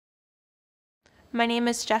My name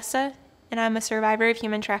is Jessa, and I'm a survivor of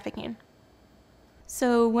human trafficking.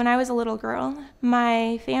 So when I was a little girl,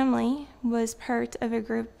 my family was part of a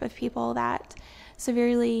group of people that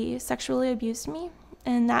severely sexually abused me,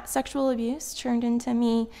 and that sexual abuse turned into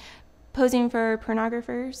me posing for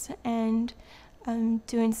pornographers and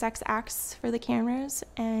doing sex acts for the cameras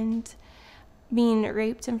and being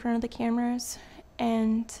raped in front of the cameras.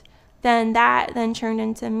 And then that turned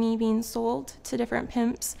into me being sold to different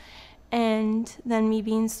pimps, and then me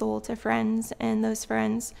being sold to friends, and those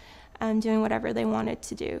friends doing whatever they wanted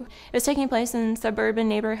to do. It was taking place in suburban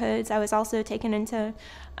neighborhoods. I was also taken into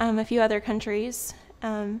a few other countries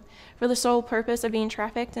for the sole purpose of being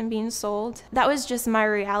trafficked and being sold. That was just my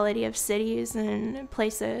reality of cities and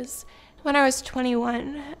places. When I was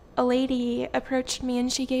 21, a lady approached me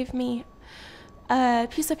and she gave me a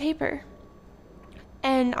piece of paper.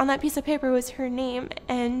 And on that piece of paper was her name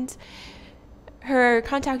and her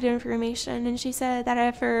contact information, and she said that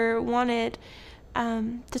if I ever wanted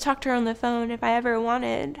to talk to her on the phone, if I ever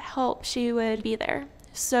wanted help, she would be there.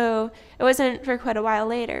 So it wasn't for quite a while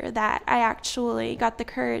later that I actually got the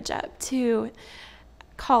courage up to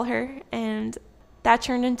call her, and that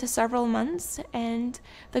turned into several months. And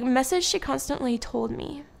the message she constantly told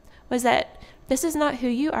me was that this is not who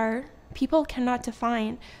you are. People cannot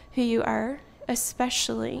define who you are,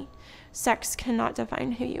 especially sex cannot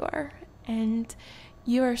define who you are. And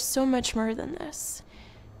you are so much more than this.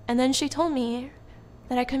 And then she told me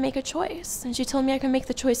that I could make a choice. And she told me I could make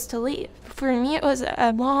the choice to leave. For me, it was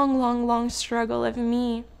a long struggle of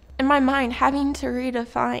me, in my mind, having to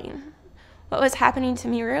redefine what was happening to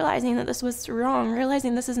me, realizing that this was wrong,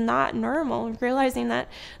 realizing this is not normal, realizing that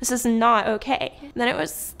this is not okay. And then it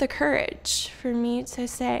was the courage for me to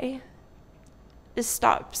say, this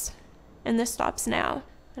stops, and this stops now.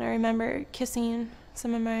 And I remember kissing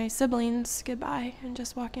some of my siblings goodbye and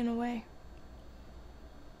just walking away.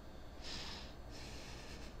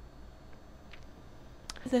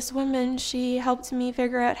 This woman, she helped me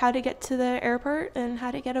figure out how to get to the airport and how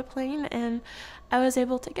to get a plane, and I was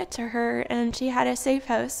able to get to her. And she had a safe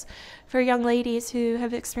house for young ladies who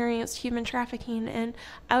have experienced human trafficking, and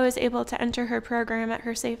I was able to enter her program at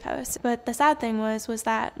her safe house. But the sad thing was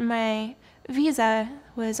that my visa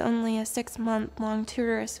was only a 6-month-long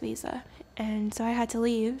tourist visa, and so I had to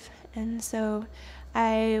leave. And so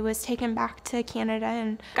I was taken back to Canada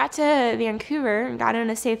and got to Vancouver and got in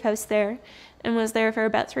a safe house there and was there for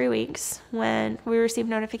about 3 weeks when we received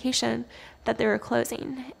notification that they were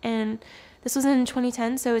closing. And this was in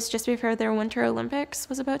 2010, so it's just before their Winter Olympics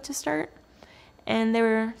was about to start. And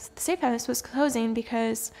the safe house was closing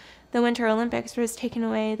because the Winter Olympics was taking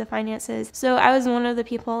away the finances. So I was one of the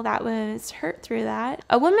people that was hurt through that.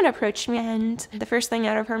 A woman approached me, and the first thing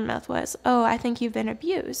out of her mouth was, "Oh, I think you've been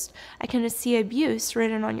abused. I can see abuse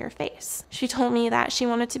written on your face." She told me that she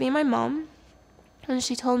wanted to be my mom, and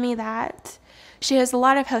she told me that she has a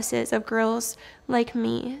lot of houses of girls like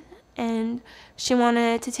me, and she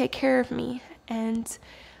wanted to take care of me. And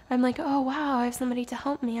I'm like, oh wow, I have somebody to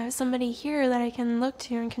help me. I have somebody here that I can look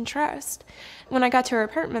to and can trust. When I got to her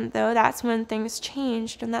apartment, though, that's when things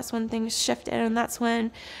changed, and that's when things shifted, and that's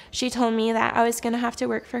when she told me that I was going to have to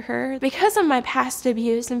work for her. Because of my past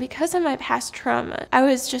abuse and because of my past trauma, I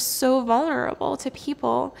was just so vulnerable to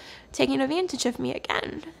people taking advantage of me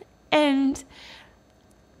again. And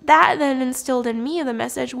that then instilled in me the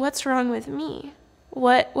message, what's wrong with me?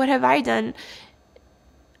 What have I done?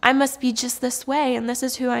 I must be just this way, and this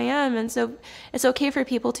is who I am, and so it's okay for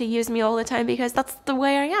people to use me all the time because that's the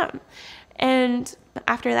way I am. And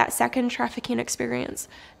after that second trafficking experience,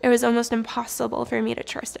 it was almost impossible for me to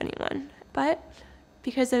trust anyone. But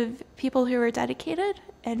because of people who were dedicated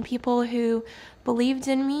and people who believed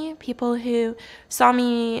in me, people who saw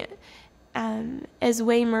me as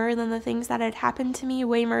way more than the things that had happened to me,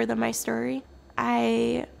 way more than my story,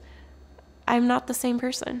 I'm not the same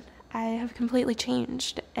person. I have completely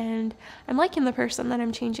changed, and I'm liking the person that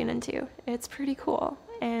I'm changing into. It's pretty cool,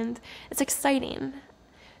 and it's exciting.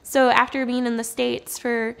 So after being in the States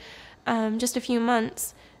for just a few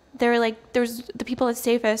months, they were like, the people at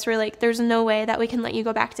Safest were like, there's no way that we can let you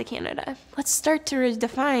go back to Canada. Let's start to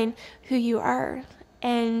redefine who you are.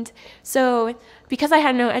 And so because I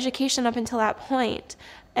had no education up until that point,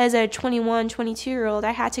 as a 21, 22-year-old,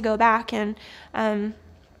 I had to go back, and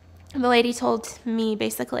the lady told me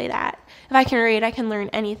basically that if I can read, I can learn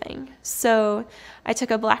anything. So I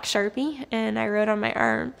took a black Sharpie and I wrote on my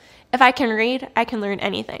arm, if I can read, I can learn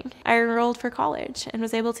anything. I enrolled for college and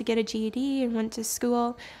was able to get a GED and went to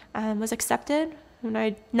school, was accepted. And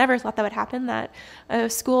I never thought that would happen, that a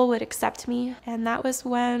school would accept me. And that was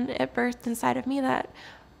when it birthed inside of me that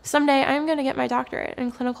Someday I'm going to get my doctorate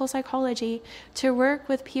in clinical psychology to work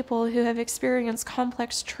with people who have experienced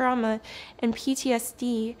complex trauma and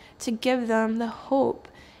PTSD to give them the hope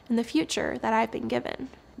in the future that I've been given.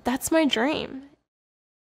 That's my dream.